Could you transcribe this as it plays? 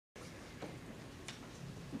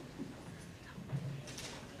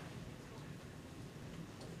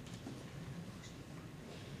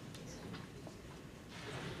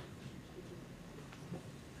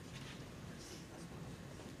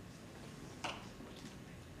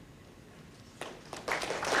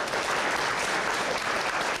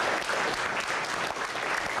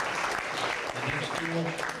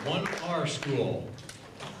School.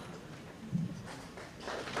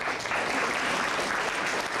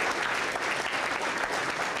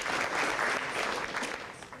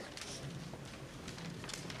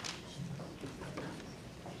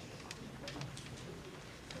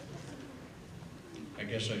 I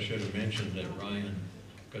guess I should have mentioned that Ryan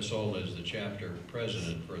Gasola is the chapter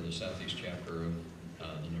president for the Southeast chapter of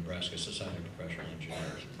the Nebraska Society of Professional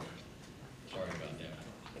Engineers. Sorry about that.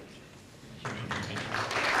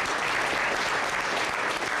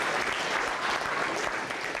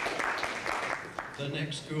 The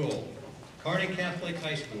next school, Kearney Catholic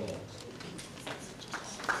High School.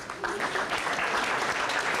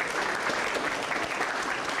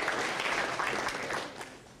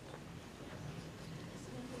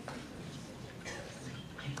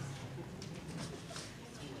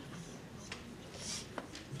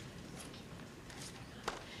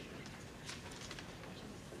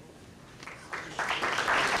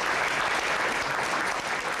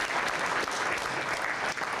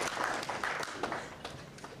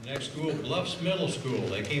 Next school, Bluffs Middle School.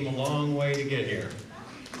 They came a long way to get here.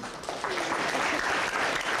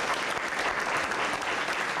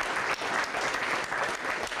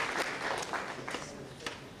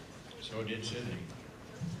 So did Sydney.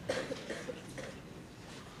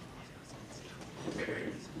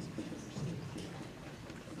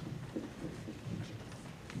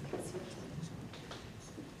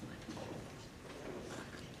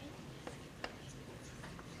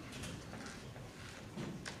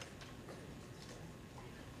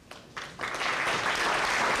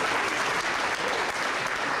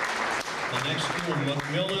 The next school,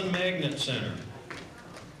 Macmillan Magnet Center.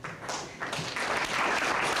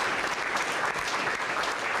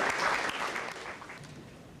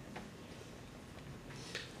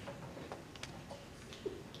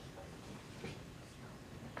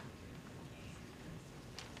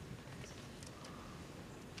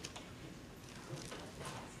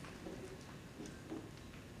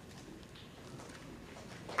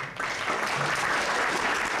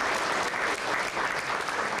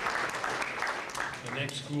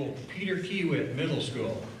 Next school, Peter Kiewit Middle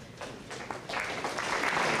School.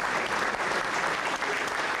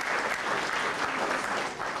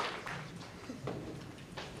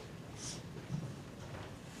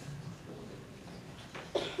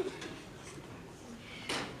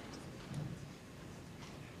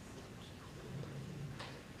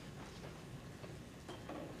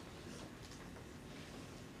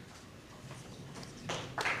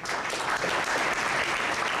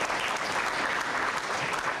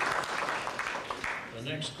 The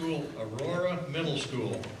next school, Aurora Middle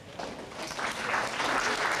School.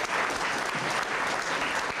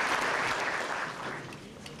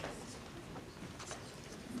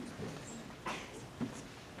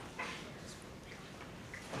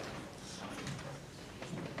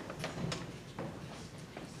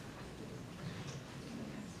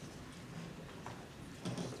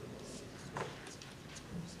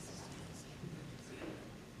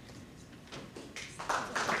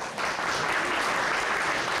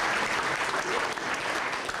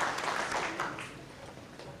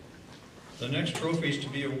 The next trophies to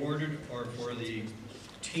be awarded are for the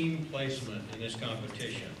team placement in this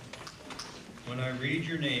competition. When I read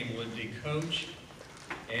your name, would the coach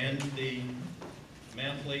and the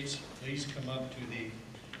mathletes please come up to the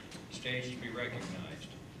stage to be recognized.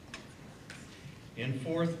 In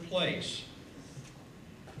fourth place,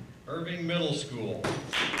 Irving Middle School.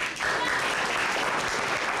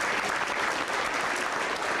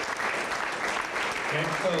 Head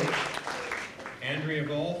coach, Andrea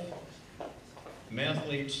Volf.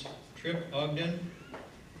 Mathletes, Trip Ogden,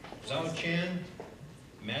 Zhao Chen,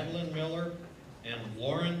 Madeline Miller, and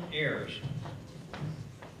Lauren Ayers.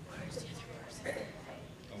 Oh,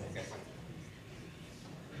 okay.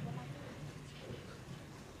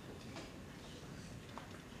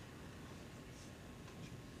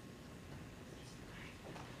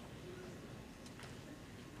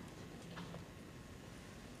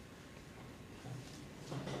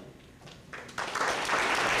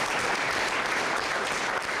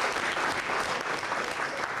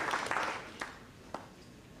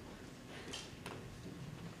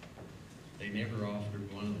 They never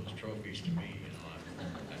offered one of those trophies to me, you know. I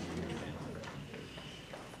understand.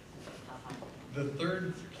 The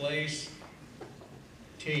third place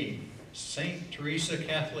team, St. Teresa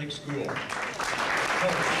Catholic School. Coach,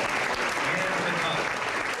 Aaron Kataka.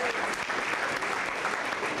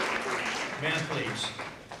 Mathletes,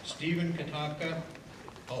 Stephen Kataka.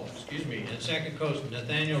 Oh, excuse me. And second coach,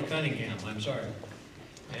 Nathaniel Cunningham. I'm sorry.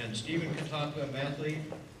 And Stephen Kataka, mathlete.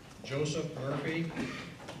 Joseph Murphy.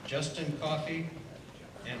 Justin Coffey,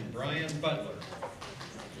 and Brian Butler.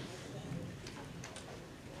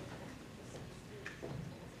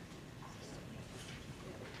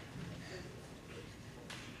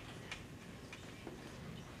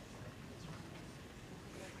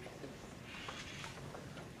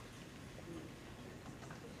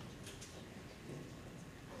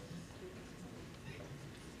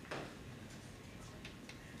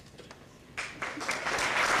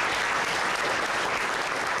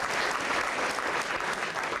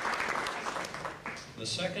 The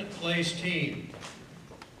second place team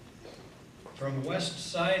from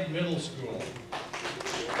West Side Middle School,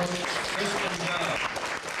 Coach Kristen Dodd.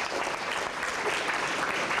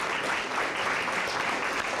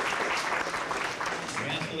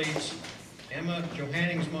 The athletes Emma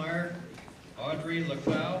Johanningsmeyer, Audrey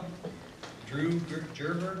LaClough, Drew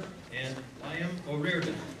Gerber, and Liam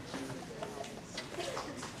O'Riordan.